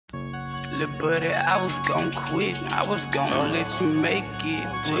Little buddy, I was gon' quit, I was gonna let you make it.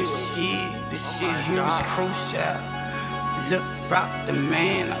 But shit, this shit here is crucial. Look, Rock the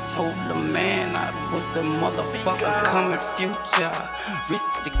man, I told the man I was the motherfucker coming future.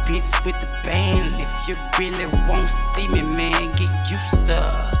 Ristic bitch with the band. If you really won't see me, man, get used to.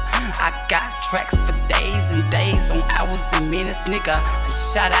 I got tracks for days and days on hours and minutes, nigga.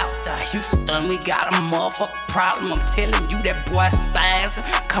 Shout out to Houston, we got a motherfucking problem. I'm telling you that boy spaz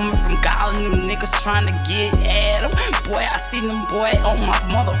coming from Garland, them niggas trying to get at him. Boy, I seen them boy on my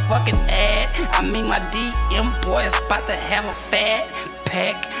motherfucking ad. I mean my DM boy is about to have a fat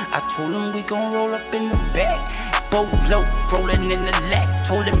pack. I told him we gon' roll up in the back. Bolo rolling in the lack,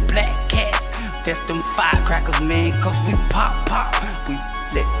 told them black cats. That's them firecrackers, man, cause we pop. We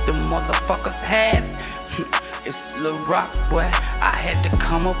let the motherfuckers have it. It's Lil Rock, boy. I had to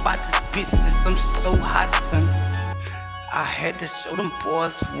come up out this bitch since I'm so hot, son. I had to show them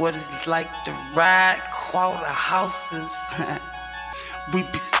boys what it's like to ride quarter houses. We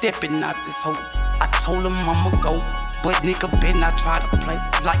be stepping out this hoe. I told him I'ma go, but nigga better not try to play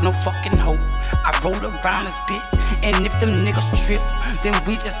like no fucking hoe. I roll around this bitch, and if them niggas trip, then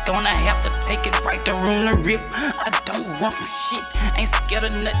we just gonna have to take it right there on the rip. I don't run from shit, ain't scared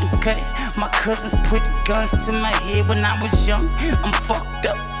of nothing, cut it. My cousins put guns to my head when I was young. I'm fucked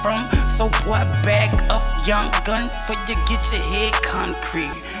up from, so boy back up, young gun, for you get your head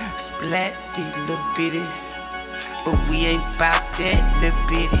concrete. Splat these little bitty, but we ain't bout that little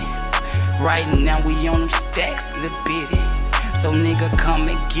bitty. Right now we on them stacks, little bitty. So nigga come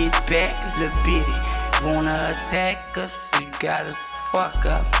and get back, little bitty. Wanna attack us, you got us fuck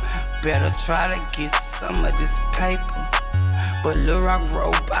up. Better try to get some of this paper. But Lil Rock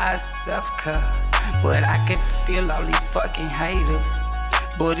roll by himself, but I can feel all these fucking haters.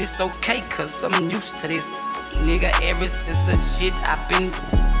 But it's okay, cause I'm used to this. Nigga, ever since the shit I've been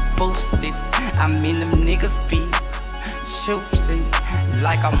boosted. I mean them niggas be choosing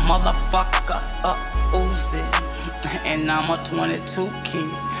like a motherfucker oozing. And I'm a 22 kid,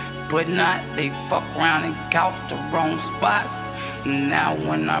 but not they fuck around and got the wrong spots. Now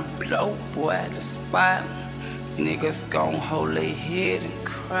when I blow, boy, at the spot, niggas gon' hold their head and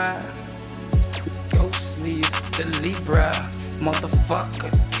cry. Ghostly is the Libra,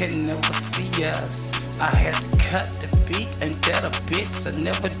 motherfucker can never see us. I had to cut the beat and that a bitch, I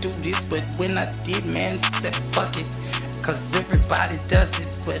never do this, but when I did, man, said fuck it. Cause everybody does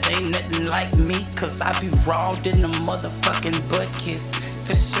it, but ain't nothing like me. Cause I be raw in the motherfucking butt kiss.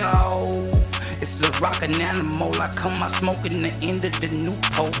 For sure, it's Lil Rock an animal. I come out smoking the end of the new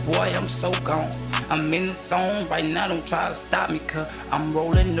pole. Boy, I'm so gone. I'm in the zone right now, don't try to stop me. Cause I'm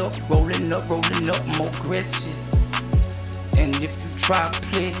rolling up, more Gretchen. And if you try to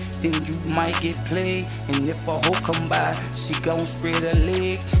play, then you might get played. And if a hoe come by, she gon' spread her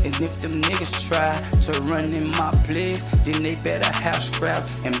legs. And if them niggas try to run in my place, then they better have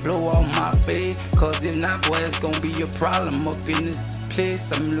scraps and blow off my face. Cause if not, boy, it's gon' be a problem up in this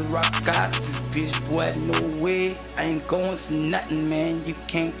place. I'm Lil Rock, got this bitch, boy, no way. I ain't going for nothing, man. You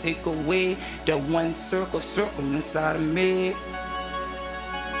can't take away the one circle inside of me.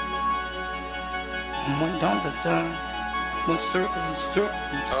 One dun. One circle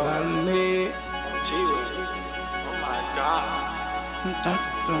inside of me. Oh my God.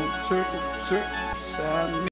 Circle inside of me.